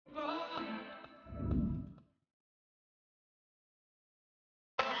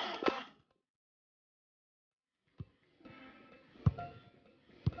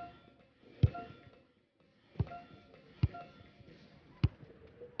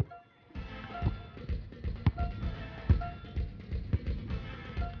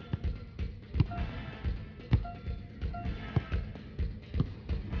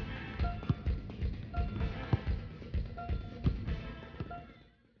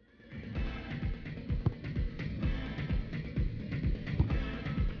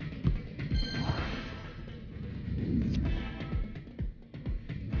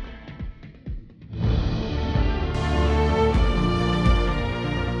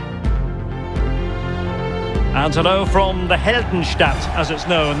And hello from the Heldenstadt, as it's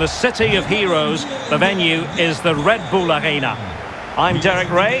known, the city of heroes. The venue is the Red Bull Arena. I'm Derek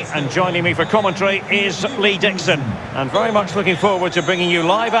Ray, and joining me for commentary is Lee Dixon. And very much looking forward to bringing you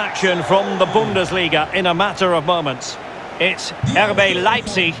live action from the Bundesliga in a matter of moments. It's RB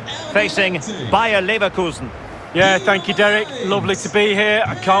Leipzig facing Bayer Leverkusen. Yeah, thank you, Derek. Lovely to be here.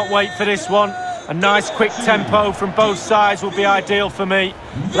 I can't wait for this one. A nice quick tempo from both sides will be ideal for me.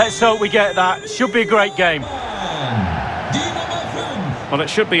 Let's hope we get that. Should be a great game. Well, it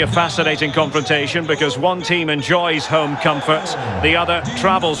should be a fascinating confrontation because one team enjoys home comfort, the other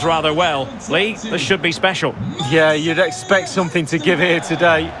travels rather well. Lee, this should be special. Yeah, you'd expect something to give here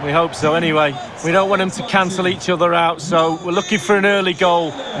today. We hope so anyway. We don't want them to cancel each other out, so we're looking for an early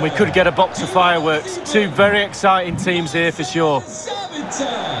goal and we could get a box of fireworks. Two very exciting teams here for sure.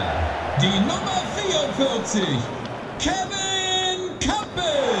 Die Nummer 44, Kevin Campbell.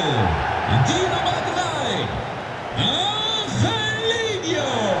 Die Nummer 3, Angelino.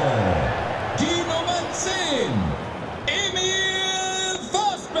 Die Nummer 10, Emil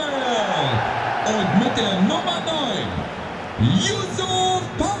Forsberg. Und mit der Nummer 9, Yusuf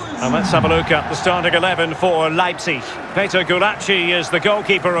Paulsen. And let's have a look at the starting 11 for Leipzig. Petr Čech is the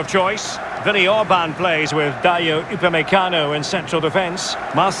goalkeeper of choice. Willi Orban plays with Dayo Upamecano in central defence.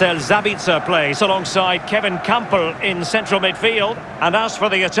 Marcel Sabitzer plays alongside Kevin Campbell in central midfield. And as for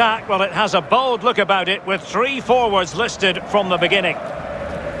the attack, well, it has a bold look about it with three forwards listed from the beginning.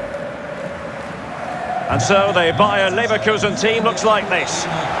 And so the Bayer Leverkusen team looks like this.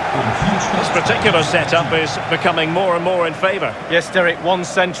 This particular setup is becoming more and more in favour. Yes, Derek, one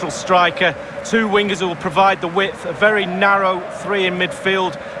central striker, two wingers who will provide the width, a very narrow three in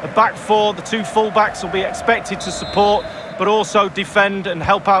midfield, a back four, the two full-backs will be expected to support, but also defend and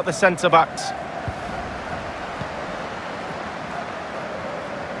help out the centre-backs.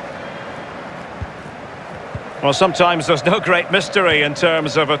 Well, sometimes there's no great mystery in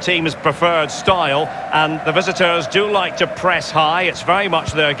terms of a team's preferred style, and the visitors do like to press high. It's very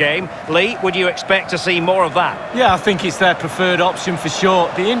much their game. Lee, would you expect to see more of that? Yeah, I think it's their preferred option for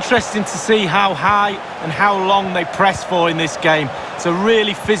sure. Be interesting to see how high and how long they press for in this game. It's a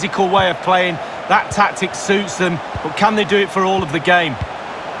really physical way of playing. That tactic suits them, but can they do it for all of the game?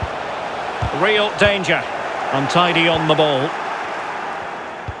 Real danger. Untidy on the ball.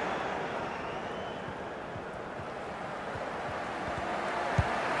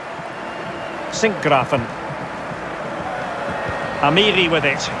 Sinkgrafen. Amiri with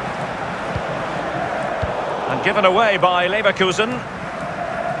it. And given away by Leverkusen.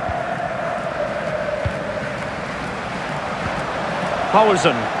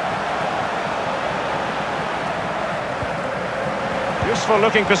 Paulsen. Useful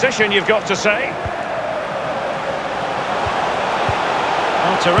looking position, you've got to say.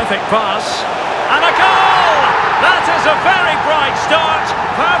 Oh, terrific pass. And a goal! That is a very bright start.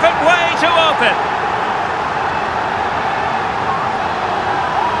 Perfect way to open.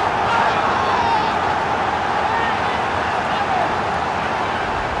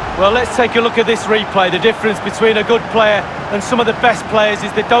 Well, let's take a look at this replay. The difference between a good player and some of the best players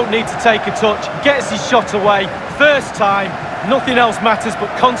is they don't need to take a touch. Gets his shot away. First time, nothing else matters but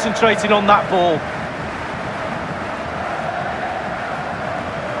concentrating on that ball.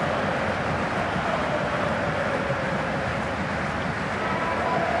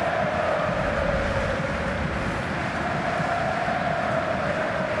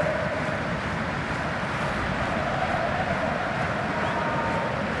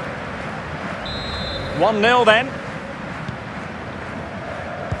 One 0 then.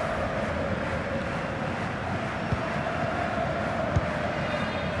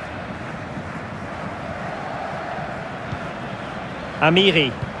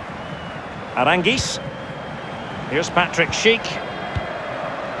 Amiri. Arangis. Here's Petr Čech.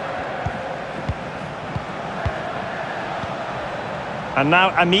 And now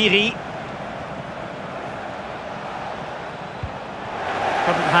Amiri.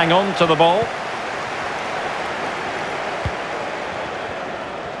 Couldn't hang on to the ball.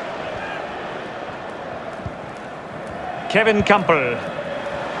 Kevin Campbell.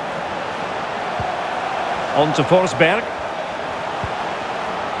 On to Forsberg.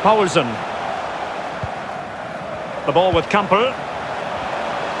 Paulsen. The ball with Campbell.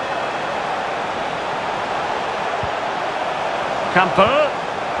 Campbell.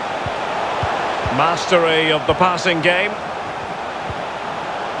 Mastery of the passing game.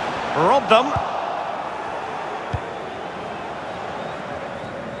 Robbed them.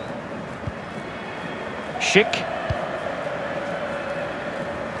 Schick.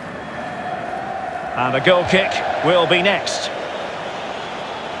 And a goal kick will be next.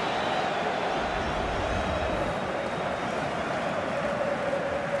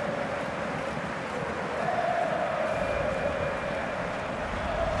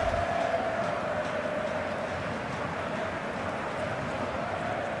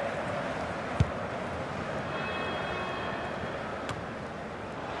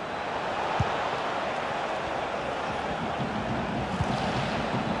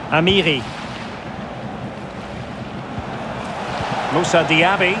 Amiri. Moussa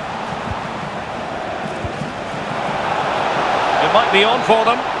Diaby. It might be on for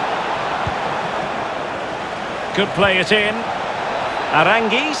them. Could play it in.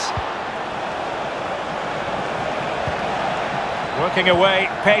 Aranguiz. Working away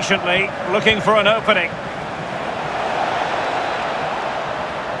patiently, looking for an opening.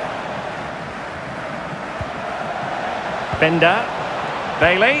 Bender.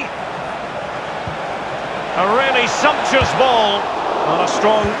 Bailey. A really sumptuous ball. And a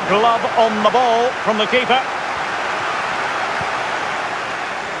strong glove on the ball from the keeper.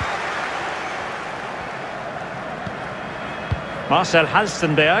 Marcel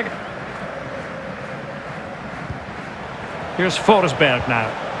Halstenberg. Here's Forsberg now.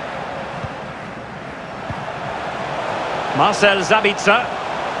 Marcel Sabitzer.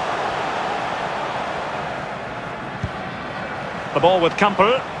 The ball with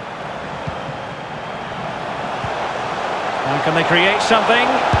Kampel. And can they create something?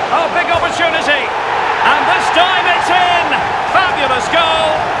 Oh, big opportunity! And this time it's in! Fabulous goal!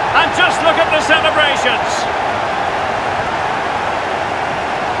 And just look at the celebrations!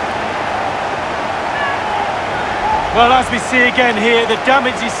 Well, as we see again here, the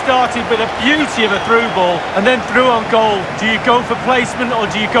damage is started with a beauty of a through ball and then through on goal. Do you go for placement or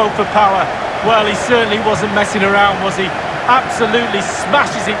do you go for power? Well, he certainly wasn't messing around, was he? Absolutely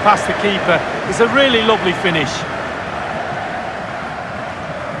smashes it past the keeper. It's a really lovely finish.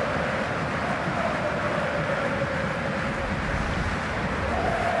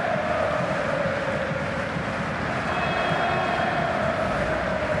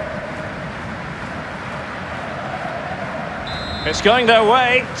 It's going their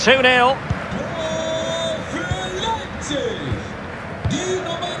way, 2-0. Für Leipzig, die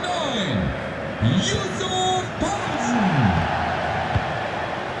Nummer 9, Yusuf Paulsen.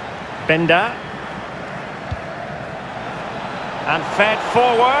 Bender. And fed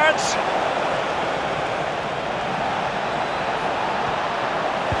forwards.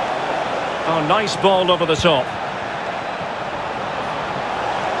 Oh, nice ball over the top.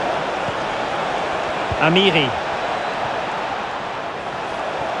 Amiri.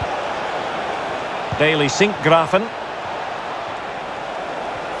 Daily Sinkgrafen.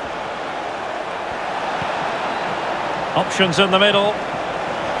 Options in the middle.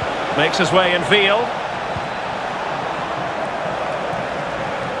 Makes his way in field.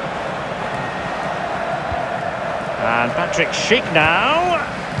 And Petr Čech now.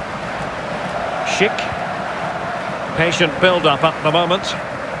 Schick. Patient build-up at the moment.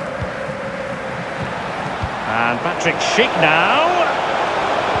 And Petr Čech now.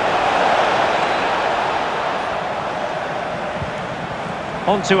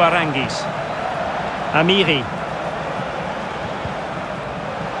 On to Aranguiz. Amiri.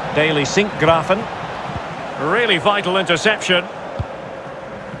 Daily Sinkgrafen. Really vital interception.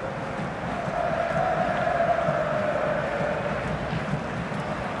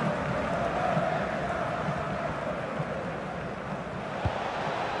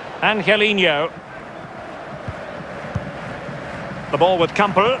 Angelino. The ball with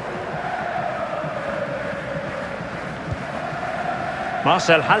Kampel.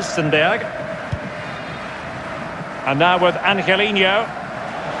 Marcel Halstenberg. And now with Angelino.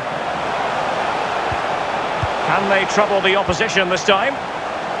 Can they trouble the opposition this time?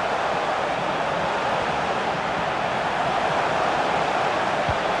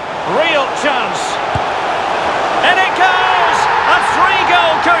 Real chance. And it goes! A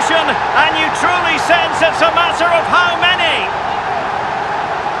 3-goal cushion, and you truly sense it's a matter of how many.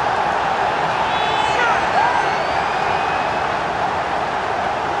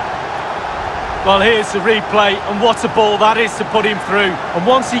 Well, here's the replay, and what a ball that is to put him through. And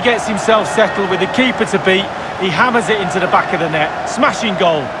once he gets himself settled with the keeper to beat, he hammers it into the back of the net. Smashing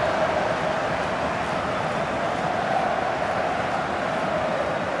goal.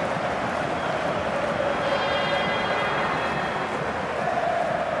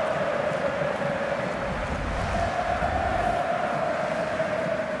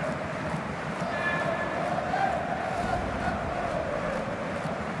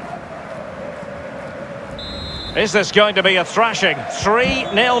 Is this going to be a thrashing?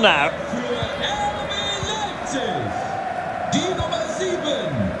 3-0 now.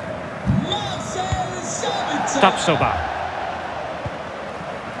 Tapsoba.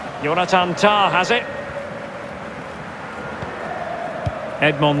 Jonathan Tah has it.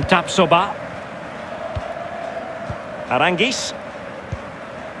 Edmond Tapsoba. Aranguiz.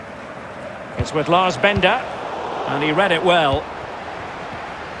 It's with Lars Bender. And he read it well.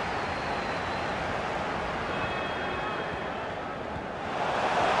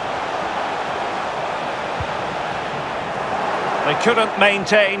 They couldn't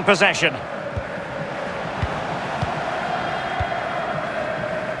maintain possession.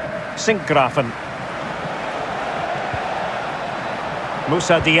 Sinkgrafen.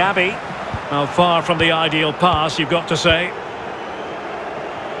 Moussa Diaby. Well, far from the ideal pass, you've got to say.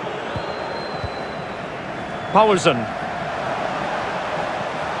 Poulsen.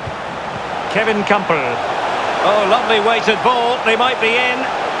 Kevin Campbell. Oh, lovely weighted ball. They might be in.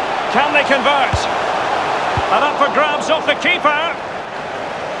 Can they convert? And up for grabs off the keeper.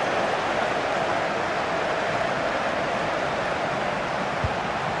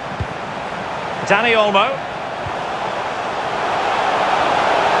 Dani Olmo.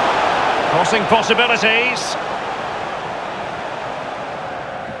 Crossing possibilities.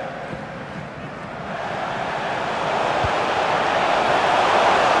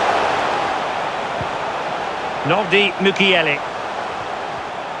 Nordi Mukiele.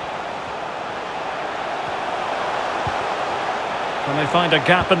 Can they find a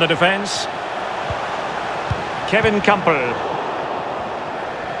gap in the defence? Kevin Campbell.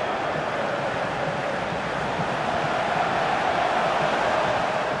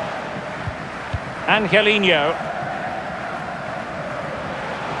 Angelino.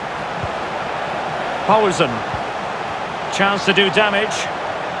 Poulsen. Chance to do damage.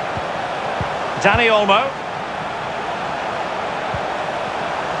 Dani Olmo.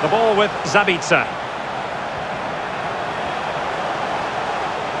 The ball with Zabica.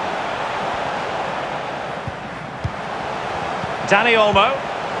 Dani Olmo.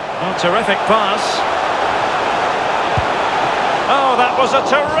 Oh, terrific pass. Oh, that was a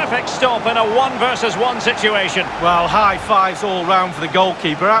terrific stop in a 1-versus-1 situation. Well, high fives all round for the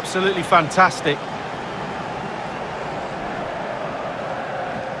goalkeeper. Absolutely fantastic.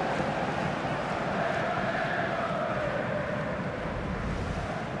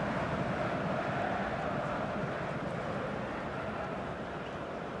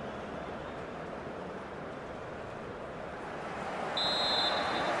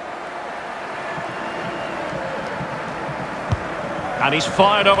 And he's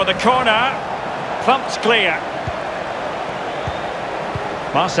fired over the corner. Thumped clear.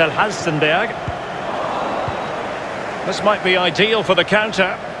 Marcel Halstenberg. This might be ideal for the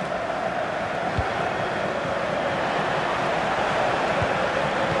counter.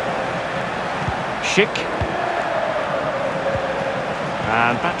 Schick.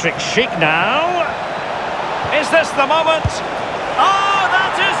 And Patrick Schick now. Is this the moment? Oh,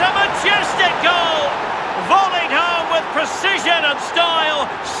 that is a majestic goal! Volleyed home with precision and style.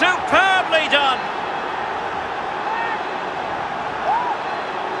 Superbly done.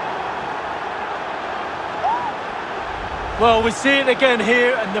 Well, we see it again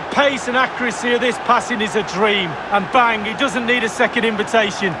here, and the pace and accuracy of this passing is a dream. And bang, he doesn't need a second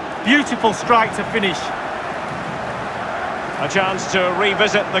invitation. Beautiful strike to finish. A chance to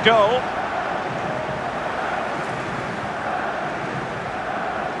revisit the goal.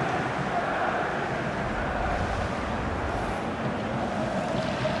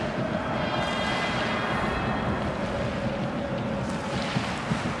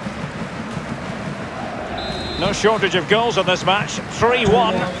 No shortage of goals in this match. 3-1.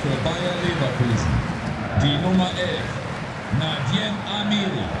 Für Bayer Leverkusen. Die Nummer 11, Nadiem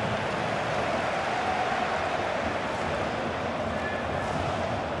Amiri.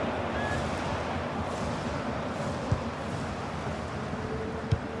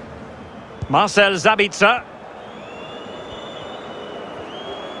 Marcel Zabica.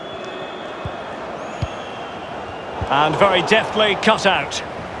 And very deftly cut out.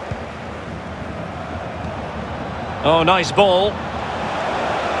 Oh, nice ball.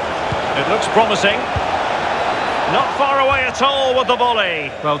 It looks promising. Not far away at all with the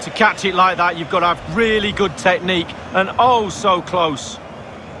volley. Well, to catch it like that, you've got to have really good technique, and oh, so close.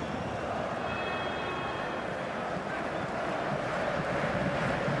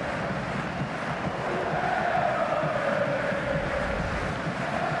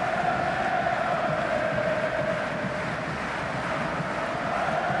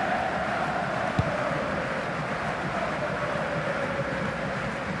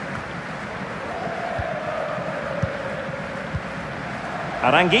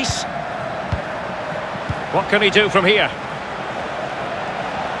 Arangis. What can he do from here?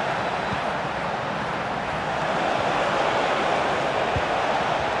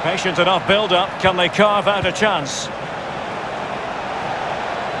 Patient enough build-up. Can they carve out a chance?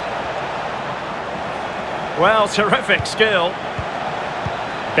 Well, terrific skill.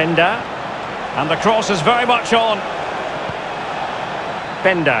 Bender. And the cross is very much on.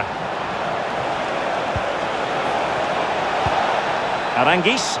 Bender.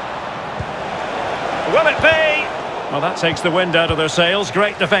 Arangis. Will it be? Well, that takes the wind out of their sails.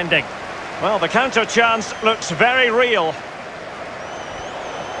 Great defending. Well, the counter chance looks very real.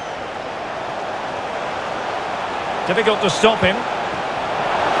 Difficult to stop him.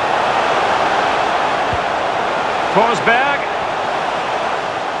 Forsberg.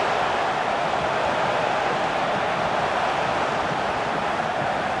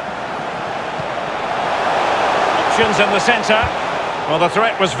 Options in the centre. Well, the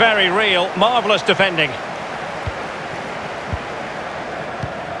threat was very real. Marvellous defending.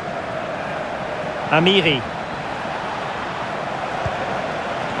 Amiri.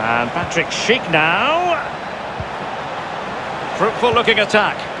 And Petr Čech now. Fruitful looking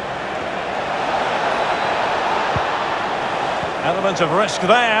attack. Element of risk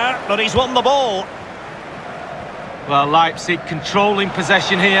there, but he's won the ball. Well, Leipzig controlling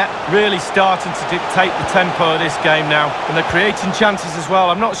possession here, really starting to dictate the tempo of this game now. And they're creating chances as well.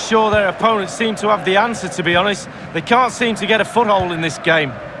 I'm not sure their opponents seem to have the answer, to be honest. They can't seem to get a foothold in this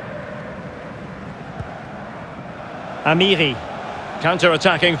game. Amiri.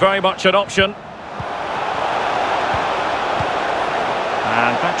 Counter-attacking, very much an option.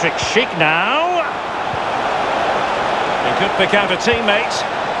 And Petr Čech now. He could pick out a teammate.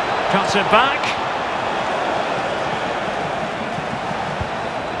 Cuts it back.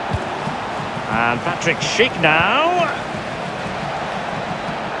 And Petr Čech now.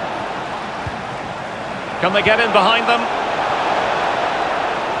 Can they get in behind them?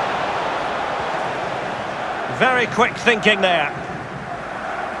 Very quick thinking there.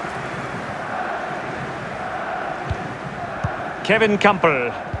 Kevin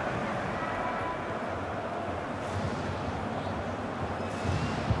Campbell.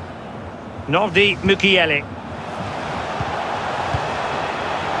 Nordi Mukiele.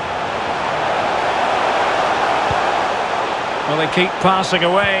 Well, they keep passing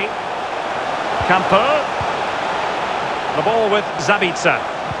away. Campbell. The ball with Zabica.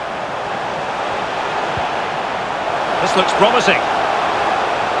 This looks promising.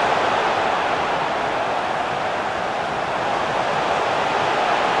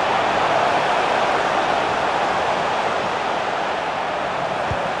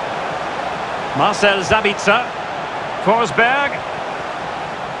 Marcel Zabica. Forsberg.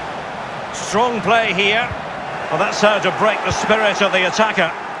 Strong play here. Well, that's how to break the spirit of the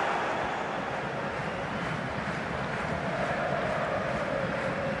attacker.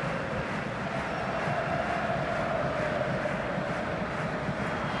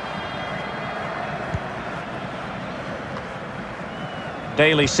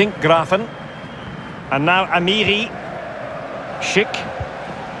 Daily Sinkgrafen. And now Amiri. Schick.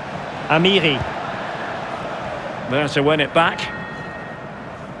 Amiri. There to win it back.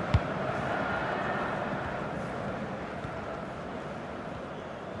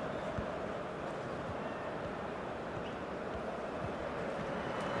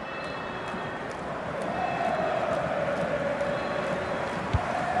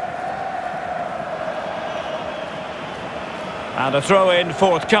 And a throw-in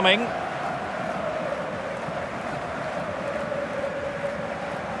forthcoming.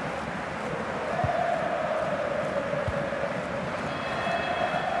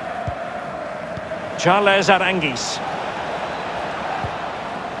 Charles Arangis.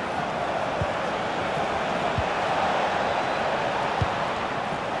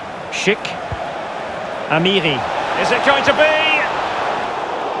 Schick. Amiri. Is it going to be?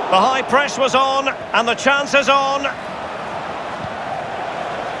 The high press was on, and the chance is on.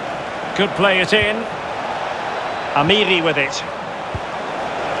 Could play it in. Amiri with it.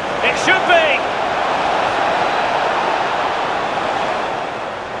 It should be!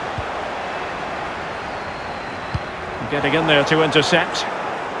 Getting in there to intercept.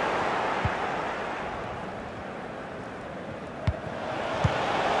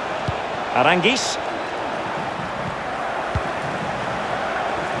 Arangis.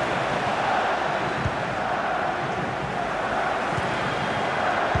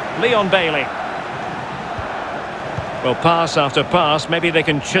 Leon Bailey. Well, pass after pass, maybe they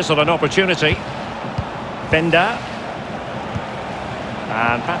can chisel an opportunity. Bender.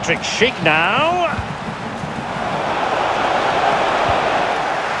 And Petr Čech now.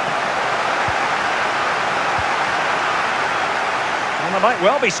 And there might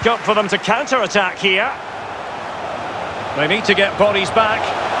well be scope for them to counter-attack here. They need to get bodies back.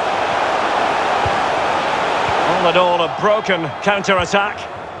 All in all, a broken counter-attack.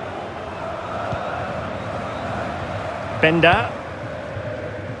 Bender.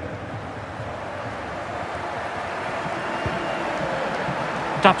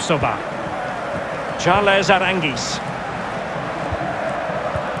 Tapsoba. Charles Arangis.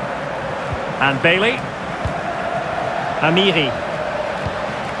 And Bailey. Amiri.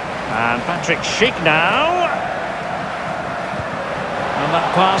 And Petr Čech now. And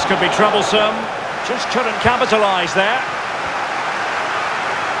that pass could be troublesome. Just couldn't capitalise there.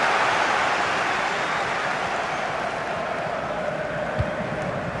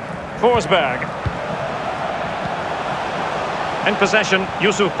 Forsberg. In possession,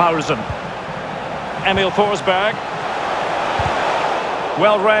 Yusuf Paulsen. Emil Forsberg.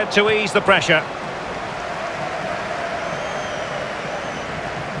 Well read to ease the pressure.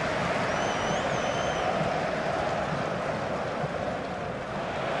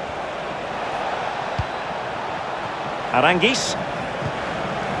 Arangis.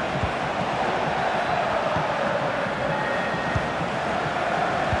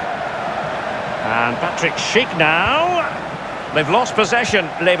 And Petr Čech now. They've lost possession,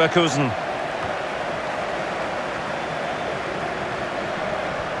 Leverkusen.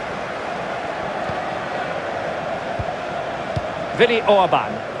 Vidi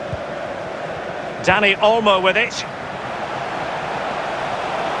Orban. Dani Olmo with it.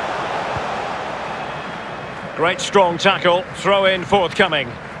 Great strong tackle, throw in forthcoming.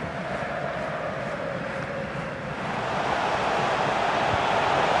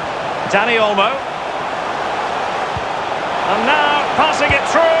 Dani Olmo. And now passing it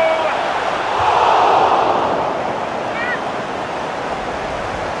through.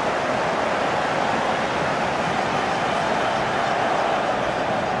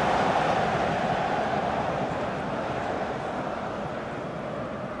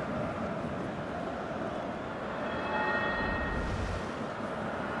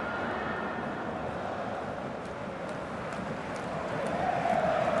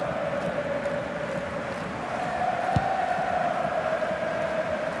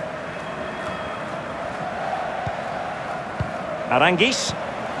 Arangis.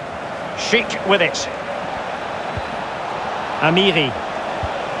 Čech with it. Amiri.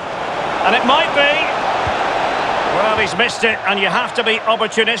 And it might be. Well, he's missed it, and you have to be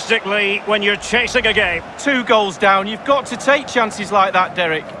opportunistically when you're chasing a game. 2 goals down, you've got to take chances like that,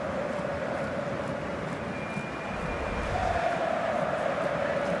 Derek.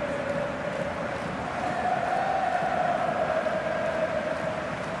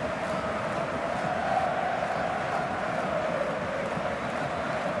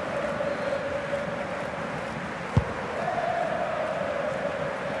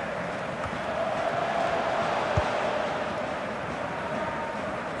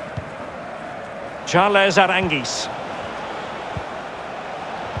 Charles Arangis.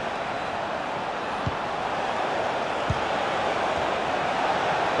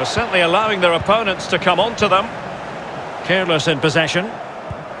 They're certainly allowing their opponents to come onto them. Careless in possession.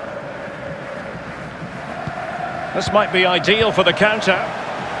 This might be ideal for the counter.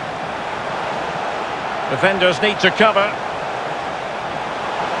 Defenders need to cover.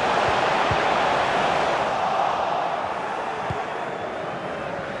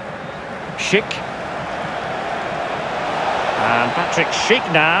 Čech. And Petr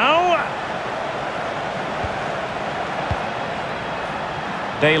Čech now.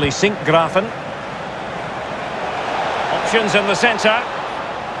 Daily Sinkgrafen. Options in the centre.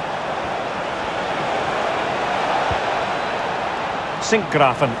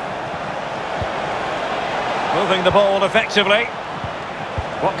 Sinkgrafen. Moving the ball effectively.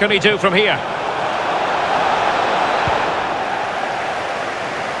 What can he do from here?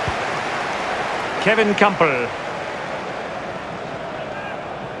 Kevin Campbell.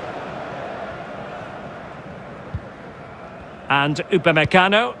 And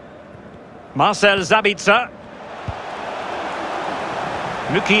Upamecano. Marcel Sabitzer.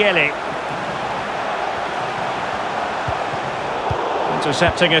 Mukiele.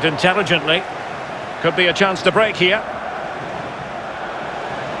 Intercepting it intelligently. Could be a chance to break here.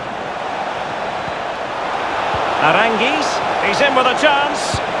 Arangis. He's in with a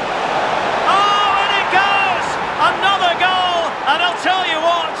chance. Oh, and it goes! Another goal! And I'll tell you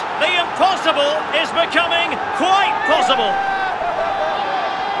what, the impossible is becoming quite possible.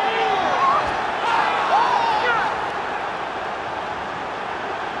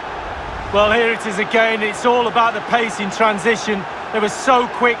 Well, here it is again. It's all about the pace in transition. They were so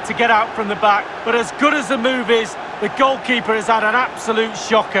quick to get out from the back. But as good as the move is, the goalkeeper has had an absolute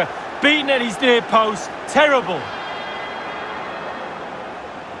shocker. Beaten at his near post. Terrible.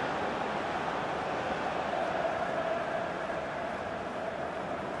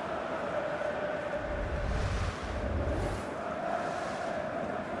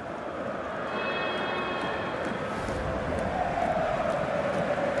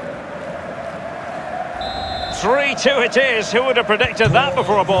 Three-2 it is. Who would have predicted that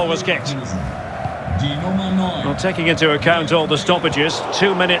before a ball was kicked? Die Nummer 9. Well, taking into account all the stoppages,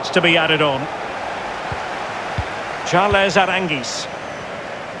 2 minutes to be added on. Charles Aránguiz.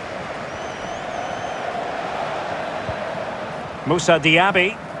 Moussa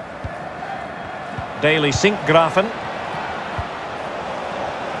Diaby. Daily Sinkgrafen.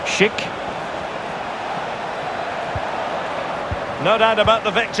 Schick. No doubt about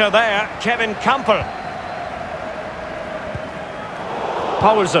the victor there, Kevin Campbell.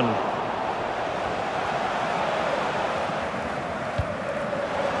 Poulsen.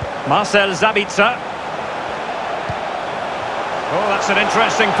 Marcel Sabitzer. Oh, that's an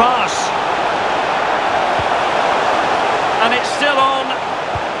interesting pass. And it's still on.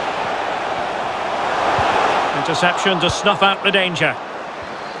 Interception to snuff out the danger.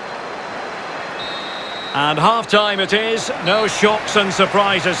 And half-time it is. No shocks and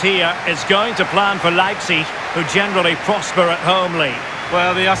surprises here. It's going to plan for Leipzig, who generally prosper at home, Lee.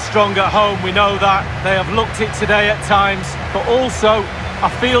 Well, they are strong at home, we know that. They have looked it today at times, but also I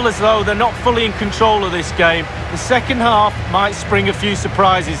feel as though they're not fully in control of this game. The second half might spring a few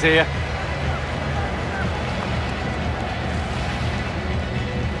surprises here.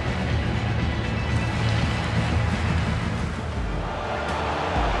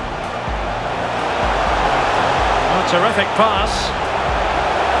 Oh, terrific pass.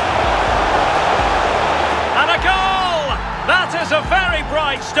 And a goal! That is a very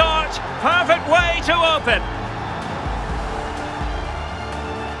bright start. Perfect way to open.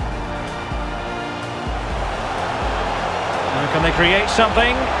 Can they create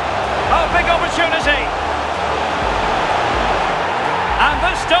something? Oh, big opportunity! And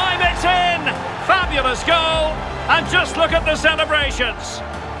this time it's in! Fabulous goal! And just look at the celebrations!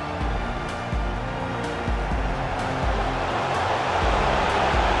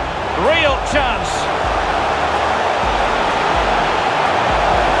 Real chance!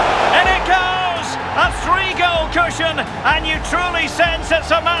 In it goes! A 3-goal cushion! And you truly sense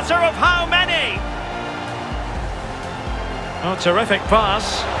it's a matter of how many! Oh, terrific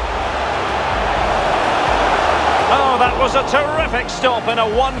pass. Oh, that was a terrific stop in a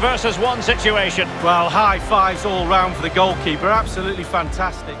 1-versus-1 situation. Well, high fives all round for the goalkeeper. Absolutely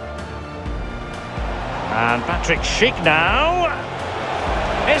fantastic. And Petr Čech now.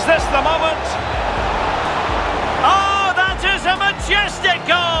 Is this the moment? Oh, that is a majestic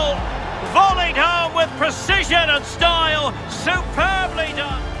goal. Volleyed home with precision and style. Superbly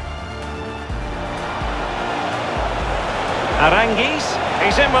done. Aránguiz,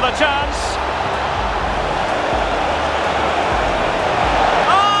 he's in with a chance.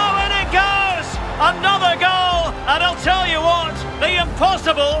 Oh, and it goes! Another goal! And I'll tell you what, the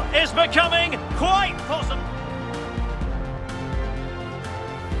impossible is becoming quite possible.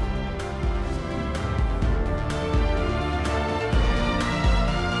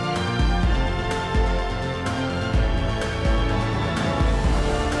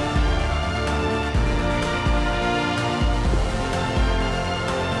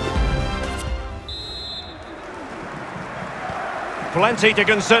 Plenty to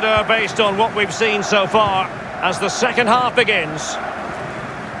consider based on what we've seen so far as the second half begins.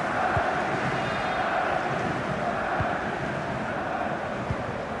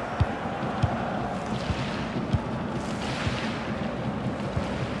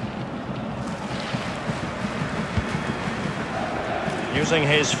 Using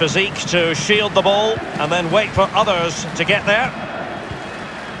his physique to shield the ball and then wait for others to get there.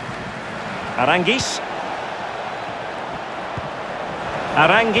 Aránguiz.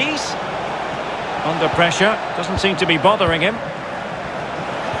 Aránguiz, under pressure, doesn't seem to be bothering him.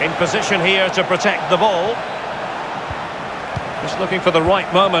 In position here to protect the ball. Just looking for the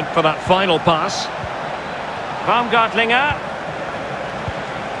right moment for that final pass. Baumgartlinger.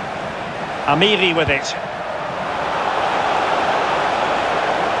 Amiri with it.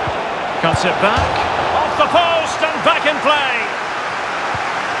 Cuts it back. Off the post and back in play.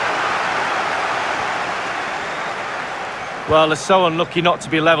 Well, they're so unlucky not to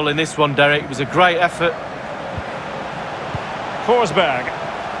be level in this one, Derek. It was a great effort. Forsberg.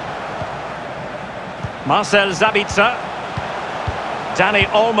 Marcel Sabitzer. Dani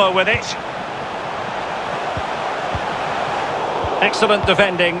Olmo with it. Excellent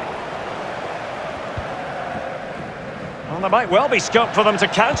defending. Well, there might well be scope for them to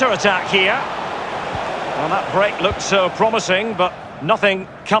counter-attack here. Well, that break looked so promising, but nothing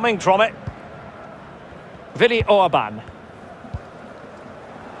coming from it. Willi Orban.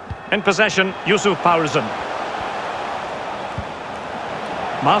 In possession, Yusuf Poulsen.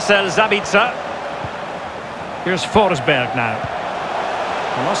 Marcel Sabitzer. Here's Forsberg now.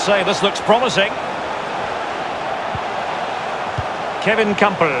 I must say, this looks promising. Kevin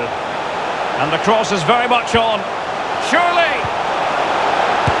Campbell. And the cross is very much on. Surely!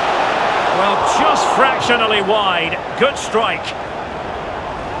 Well, just fractionally wide. Good strike.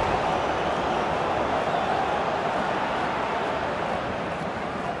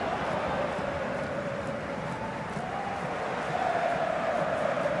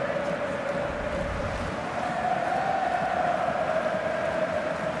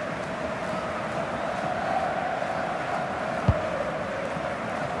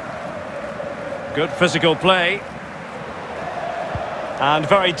 Good physical play. And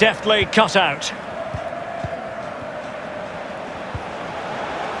very deftly cut out.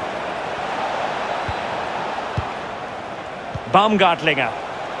 Baumgartlinger.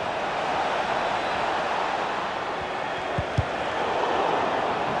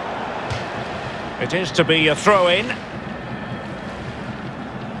 It is to be a throw-in.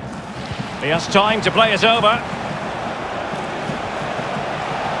 He has time to play it over.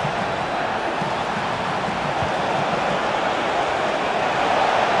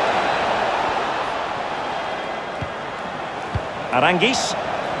 Arangis.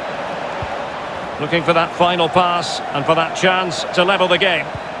 Looking for that final pass and for that chance to level the game.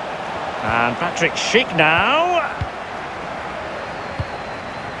 And Petr Čech now.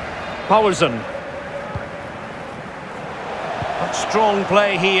 Poulsen. But strong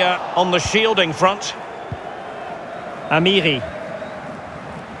play here on the shielding front. Amiri.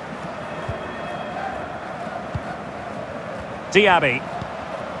 Diaby.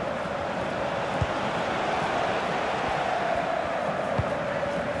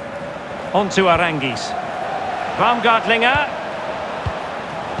 On to Arangis. Baumgartlinger.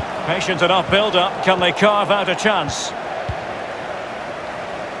 Patient enough build-up. Can they carve out a chance?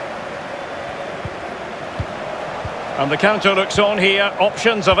 And the counter looks on here.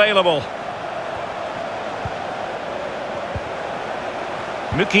 Options available.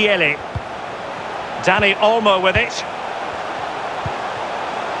 Mukiele. Dani Olmo with it.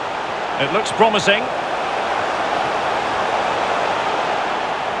 It looks promising.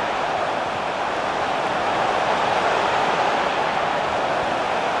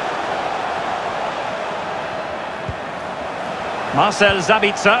 Marcel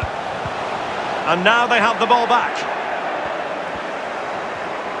Sabitzer. And now they have the ball back.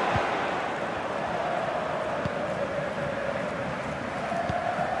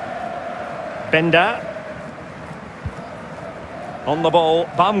 Bender. On the ball,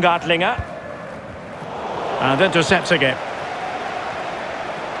 Baumgartlinger. And intercepts again.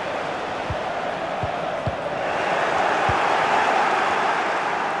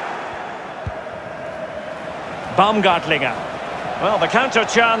 Baumgartlinger. Well, the counter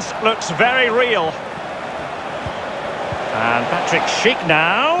chance looks very real. And Petr Čech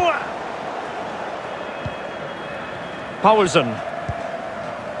now. Poulsen.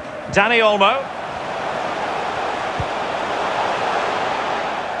 Dani Olmo.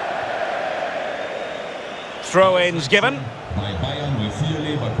 Throw-ins given. Bei Bayern 04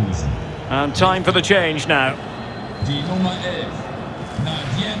 Leverkusen. And time for the change now. Die Nummer 11,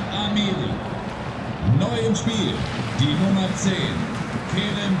 Nadien Amiri. Neu im Spiel, die Nummer 10,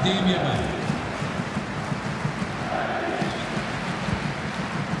 Kerem Demirbay.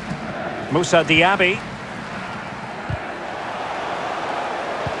 Moussa Diaby.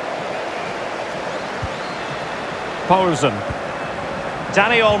 Poulsen.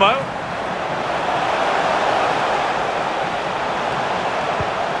 Dani Olmo.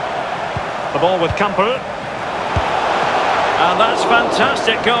 The ball with Campbell. And that's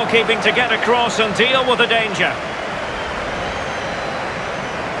fantastic goalkeeping to get across and deal with the danger.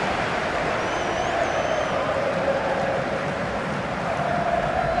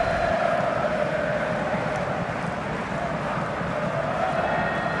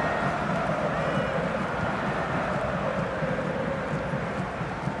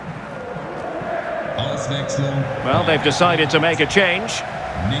 Auswechslung. Well, they've decided to make a change.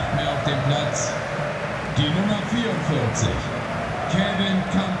 Nicht mehr auf dem Platz. Die Nummer 44, Kevin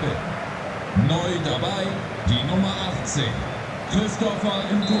Campbell. Neu dabei, die Nummer 18, Christopher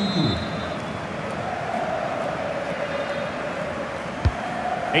Nkunku.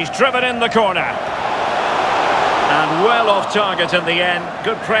 He's driven in the corner. And well off target in the end.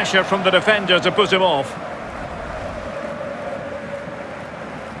 Good pressure from the defender to put him off.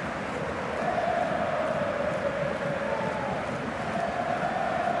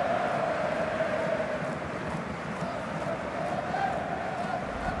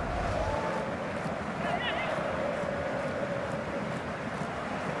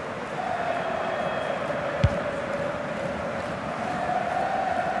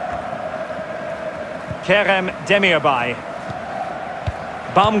 Kerem Demirbay.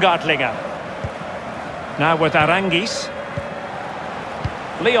 Baumgartlinger. Now with Arangis.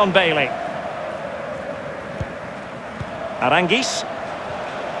 Leon Bailey. Arangis.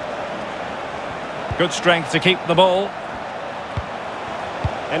 Good strength to keep the ball.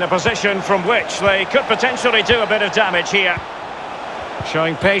 In a position from which they could potentially do a bit of damage here.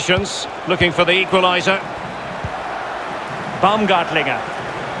 Showing patience, looking for the equaliser. Baumgartlinger.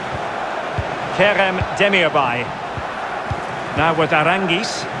 Kerem Demirbay. Now with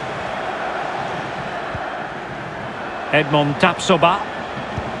Arangis. Edmond Tapsoba.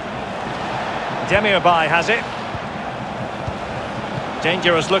 Demirbay has it.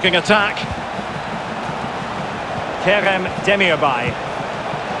 Dangerous looking attack. Kerem Demirbay.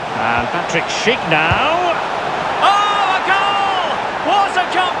 And Petr Čech now. Oh, a goal! What a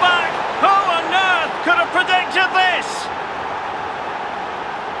comeback! Who on earth could have predicted this?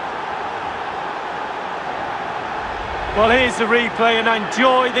 Well, here's the replay, and I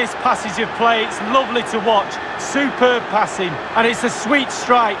enjoy this passage of play. It's lovely to watch. Superb passing, and it's a sweet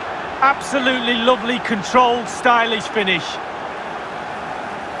strike. Absolutely lovely, controlled, stylish finish.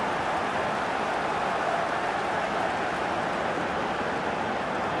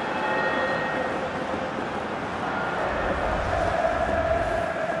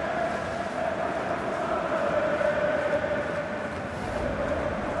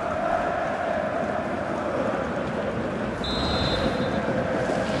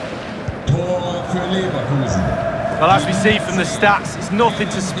 Tor für Leverkusen. Well, as we see from the stats, it's nothing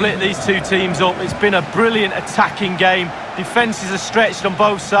to split these two teams up. It's been a brilliant attacking game. Defences are stretched on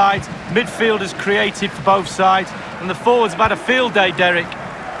both sides. Midfielders created for both sides. And the forwards have had a field day, Derek.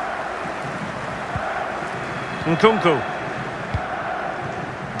 Nkunku.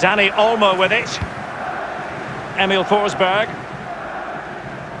 Dani Olmo with it. Emil Forsberg.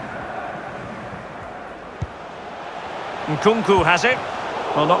 Nkunku has it.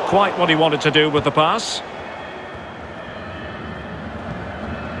 Well, not quite what he wanted to do with the pass.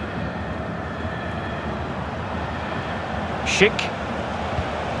 Schick.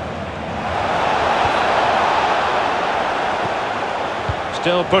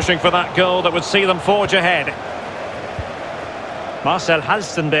 Still pushing for that goal that would see them forge ahead. Marcel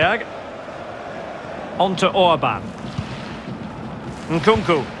Halstenberg. On to Orban.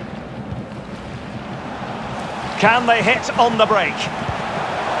 Nkunku. Can they hit on the break?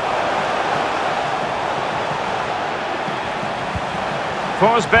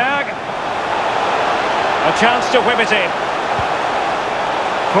 Forsberg. A chance to whip it in.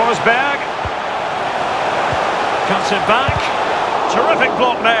 Forsberg. Cuts it back. Terrific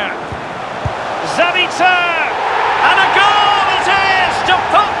block there. Zavita. And a goal it is to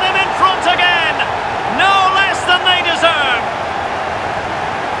put them in front again. No less than they deserve.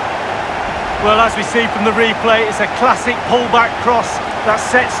 Well, as we see from the replay, it's a classic pullback cross that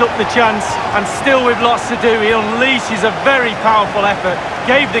sets up the chance, and still with lots to do, he unleashes a very powerful effort,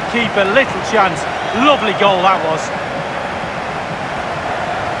 gave the keeper little chance. Lovely goal that was.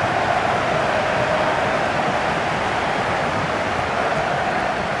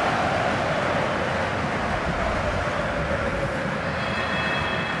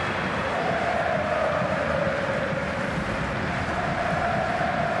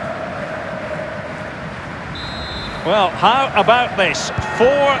 Well, how about this?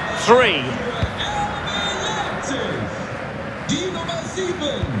 4-3. Leipzig. Die Nummer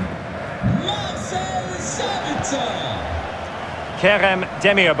 7. Marcel Sabitzer. Kerem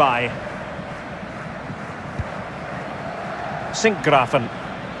Demirbay. Sinkgrafen.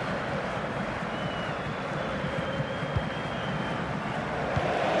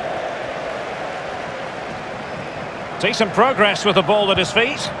 Decent progress with the ball at his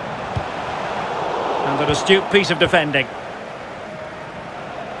feet. And an astute piece of defending.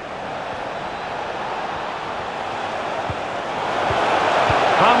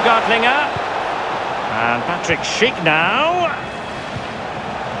 Baumgartlinger. And Petr Čech now.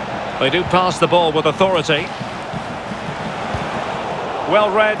 They do pass the ball with authority. Well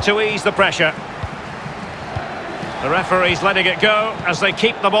read to ease the pressure. The referee's letting it go as they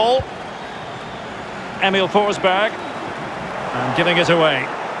keep the ball. Emil Forsberg. And giving it away.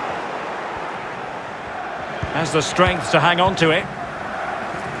 Has the strength to hang on to it.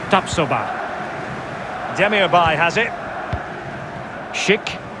 Tapsoba. Demirbay has it.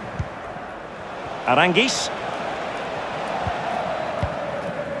 Schick. Arangis.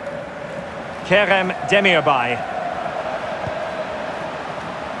 Kerem Demirbay.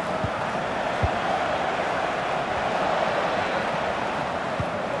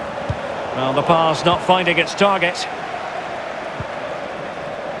 Well, the pass not finding its target.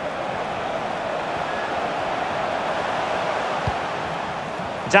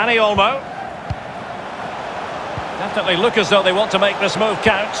 Dani Olmo. Definitely look as though they want to make this move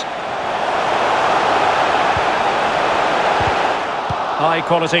count. High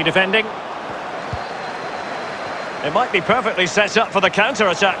quality defending. It might be perfectly set up for the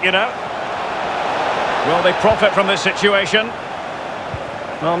counter-attack, you know. Will they profit from this situation?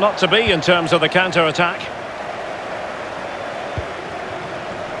 Well, not to be in terms of the counter-attack.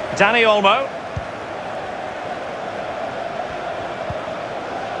 Dani Olmo.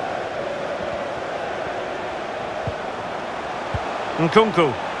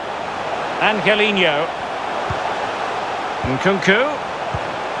 Nkunku. Angelino. Nkunku.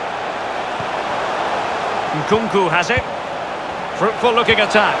 Nkunku has it. Fruitful looking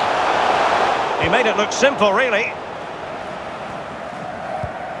attack. He made it look simple, really.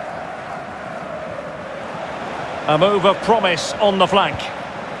 A move of promise on the flank.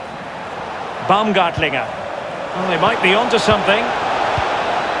 Baumgartlinger. Well, they might be onto something.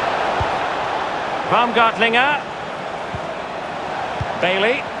 Baumgartlinger.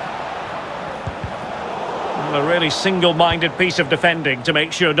 Bailey. Well, a really single-minded piece of defending to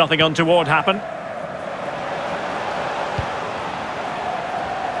make sure nothing untoward happened.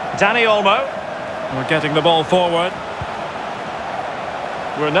 Dani Olmo. We're getting the ball forward.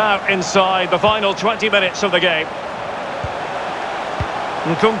 We're now inside the final 20 minutes of the game.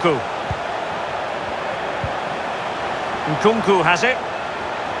 Nkunku. Nkunku has it.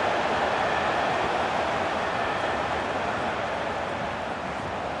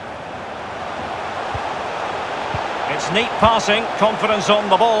 It's neat passing, confidence on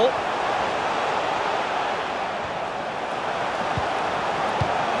the ball.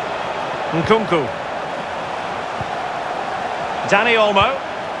 Nkunku. Dani Olmo.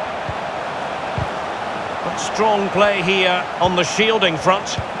 But strong play here on the shielding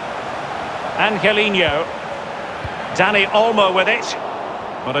front. Angelino. Dani Olmo with it.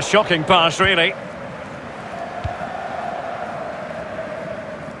 What a shocking pass, really.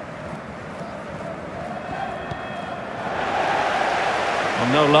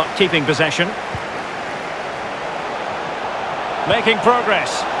 Well, no luck keeping possession. Making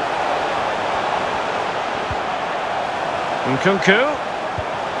progress. Nkunku.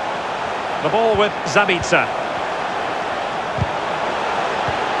 The ball with Zabitzer.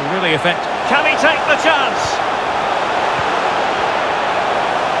 Really effective. Can he take the chance?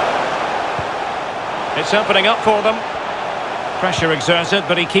 It's opening up for them. Pressure exerted,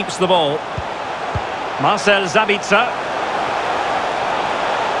 but he keeps the ball. Marcel Zabitzer.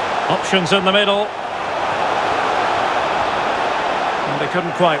 Options in the middle. And they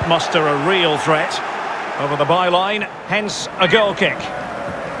couldn't quite muster a real threat. Over the byline, hence a goal kick.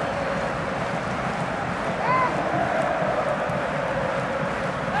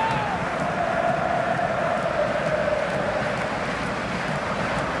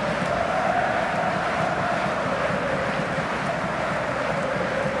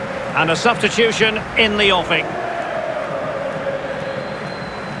 And a substitution in the offing.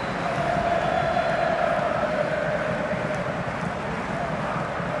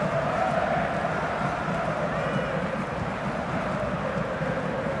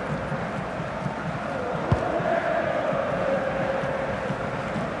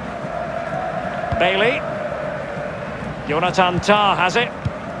 Bailey. Jonathan Tah has it.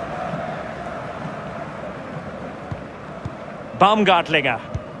 Baumgartlinger.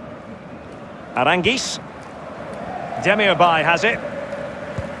 Arangis. Demirbay has it.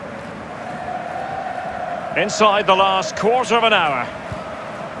 Inside the last quarter of an hour.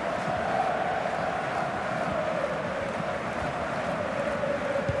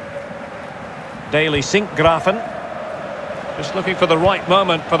 Daily Sinkgrafen. Just looking for the right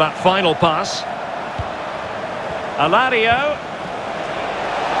moment for that final pass. Alario.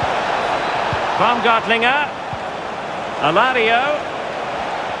 Baumgartlinger. Alario.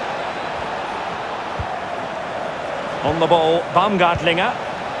 On the ball, Baumgartlinger.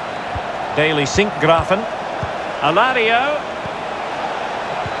 Daily Sinkgrafen. Alario.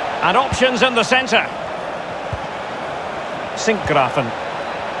 And options in the centre. Sinkgrafen.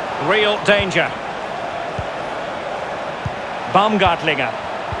 Real danger. Baumgartlinger.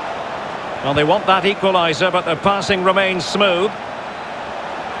 Well, they want that equaliser, but their passing remains smooth.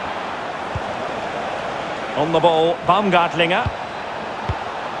 On the ball, Baumgartlinger.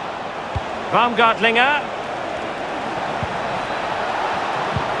 Baumgartlinger.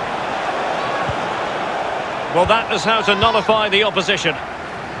 Well, that is how to nullify the opposition.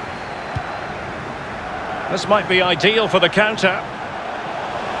 This might be ideal for the counter.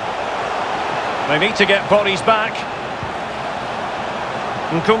 They need to get bodies back.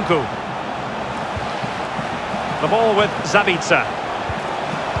 Nkunku. The ball with Zabitzer.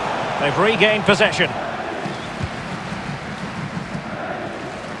 They've regained possession.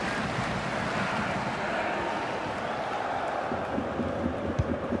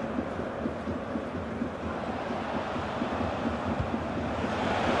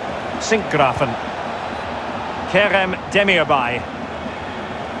 Sinkgrafen. Kerem Demirbay.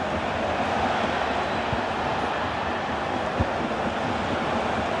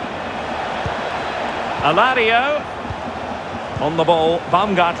 Alario. On the ball,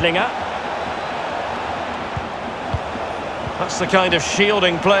 Baumgartlinger. That's the kind of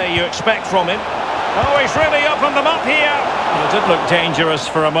shielding play you expect from him. Oh, he's really opened them up here. Well, it did look dangerous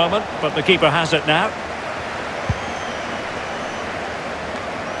for a moment, but the keeper has it now.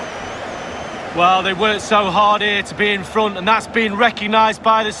 Well, they worked so hard here to be in front, and that's been recognised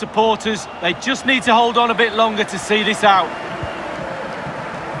by the supporters. They just need to hold on a bit longer to see this out.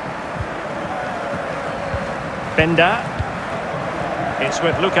 Bender. It's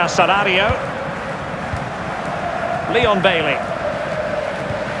with Lucas Alario. Leon Bailey.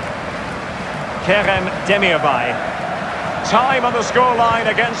 Kerem Demirbay. Time on the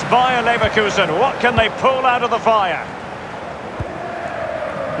scoreline against Bayer Leverkusen. What can they pull out of the fire?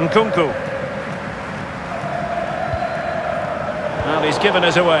 Nkunku. Well, he's given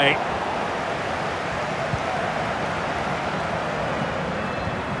us away.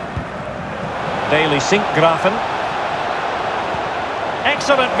 Bailey Sinkgrafen.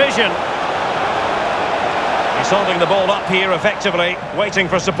 Excellent vision. He's holding the ball up here effectively, waiting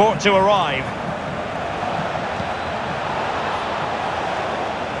for support to arrive.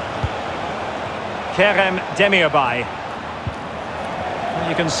 Kerem Demirbay.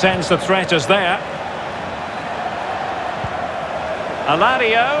 You can sense the threat is there.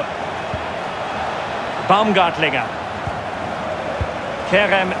 Alario. Baumgartlinger.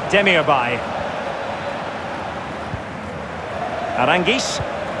 Kerem Demirbay. Arangis.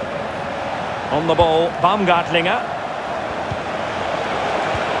 On the ball, Baumgartlinger.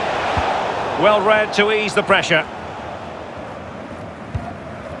 Well read to ease the pressure.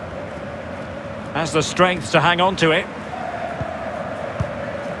 Has the strength to hang on to it.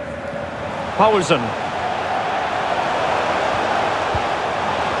 Poulsen.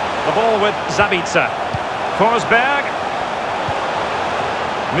 The ball with Zabitzer. Forsberg.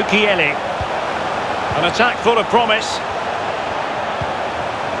 Mukiele. An attack full of promise.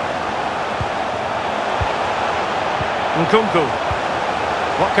 Nkunku.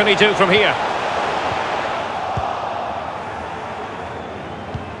 What can he do from here?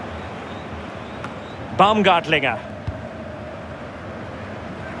 Baumgartlinger.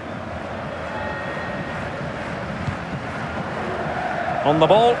 On the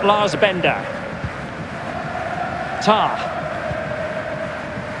ball, Lars Bender. Tah.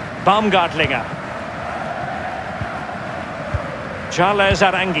 Baumgartlinger. Charles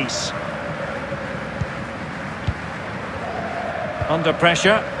Arangis. Under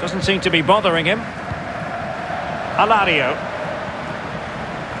pressure, doesn't seem to be bothering him. Alario.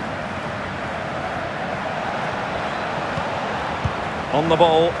 On the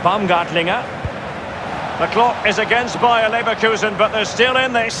ball, Baumgartlinger. The clock is against Bayer Leverkusen, but they're still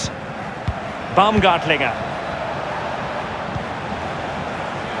in this. Baumgartlinger.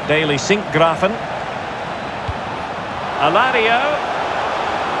 Bailey Sinkgrafen. Alario.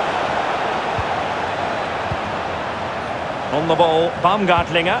 On the ball,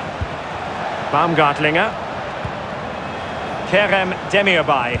 Baumgartlinger. Baumgartlinger. Kerem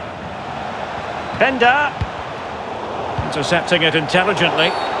Demirbay. Bender. Intercepting it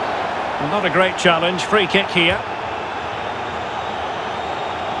intelligently. Not a great challenge. Free kick here.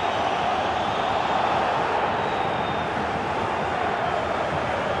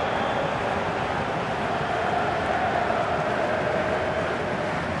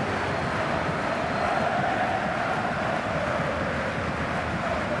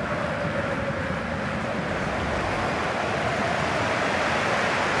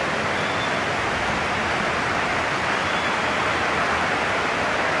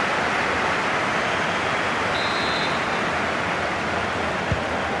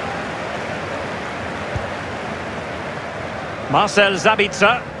 Marcel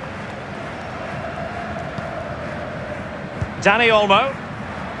Zabitzer. Dani Olmo.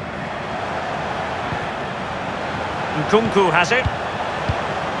 Nkunku has it.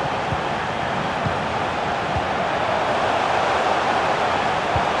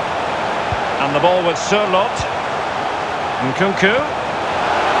 And the ball with Sørloth. Nkunku.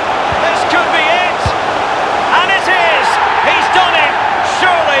 This could be it! And it is! He's done it!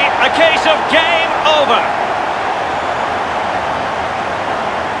 Surely a case of game over.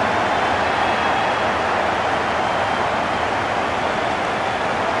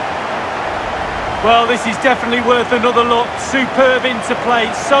 Well, this is definitely worth another look. Superb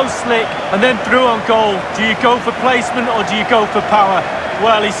interplay, so slick, and then through on goal. Do you go for placement or do you go for power?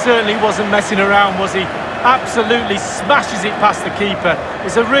 Well, he certainly wasn't messing around, was he? absolutely smashes it past the keeper.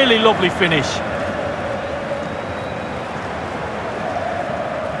 It's a really lovely finish.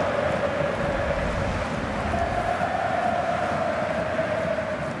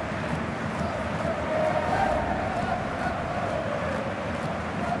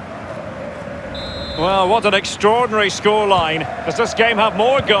 Well, what an extraordinary scoreline. Does this game have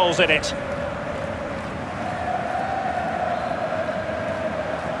more goals in it?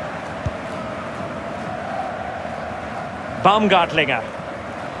 Baumgartlinger.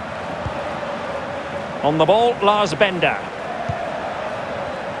 On the ball, Lars Bender.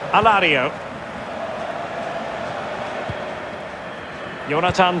 Alario.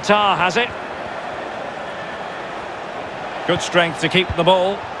 Jonathan Tah has it. Good strength to keep the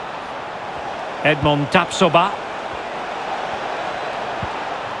ball. Edmond Tapsoba.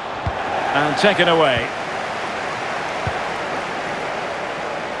 And taken away.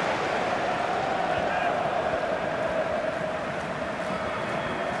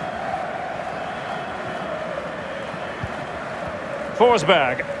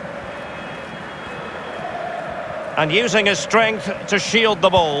 Forsberg. And using his strength to shield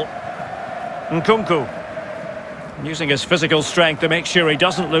the ball. Nkunku. Using his physical strength to make sure he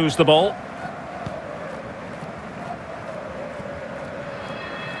doesn't lose the ball.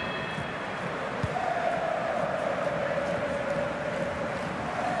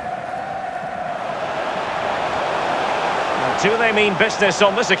 Do they mean business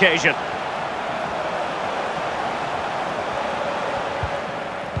on this occasion?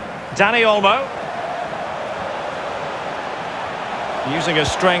 Dani Olmo. Using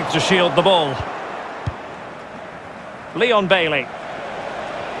his strength to shield the ball. Leon Bailey.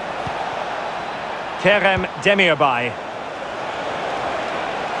 Kerem Demirbay.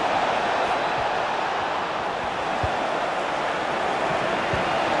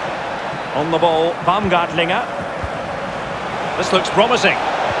 On the ball, Baumgartlinger. This looks promising.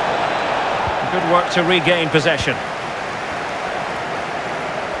 Good work to regain possession.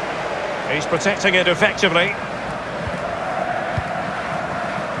 He's protecting it effectively.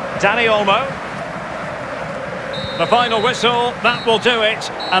 Dani Olmo. The final whistle, that will do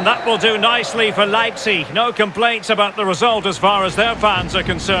it. And that will do nicely for Leipzig. No complaints about the result as far as their fans are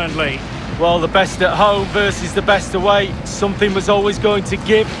concerned, Lee. Well, the best at home versus the best away. Something was always going to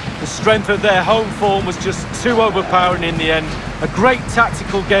give. The strength of their home form was just too overpowering in the end. A great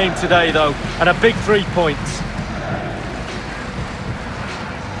tactical game today, though, and a big 3 points.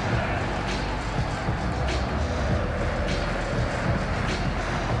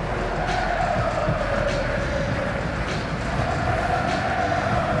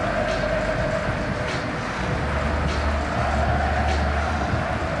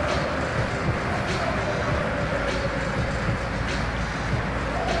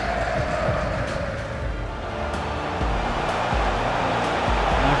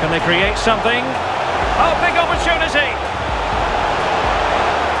 Can they create something? Oh, big opportunity!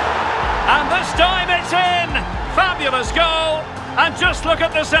 And this time it's in! Fabulous goal! And just look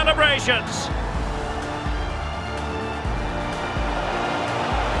at the celebrations!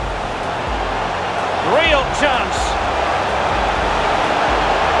 Real chance!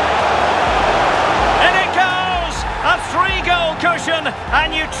 In it goes! A 3-goal cushion,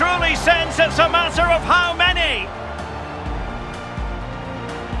 and you truly sense it's a matter of how many!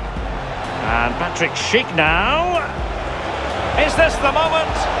 And Petr Čech now. Is this the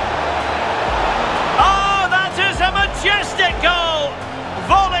moment? Oh, that is a majestic goal!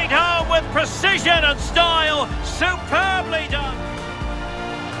 Volleyed home with precision and style. Superbly done.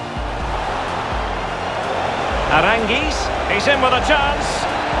 Arangis, he's in with a chance.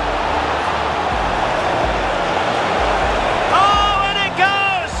 Oh, and it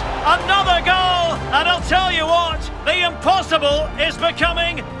goes! Another goal! And I'll tell you what, the impossible is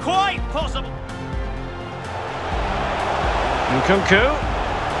becoming quite possible. Nkunku.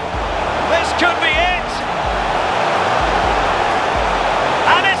 This could be it.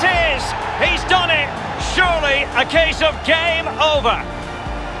 And it is. He's done it. Surely a case of game over.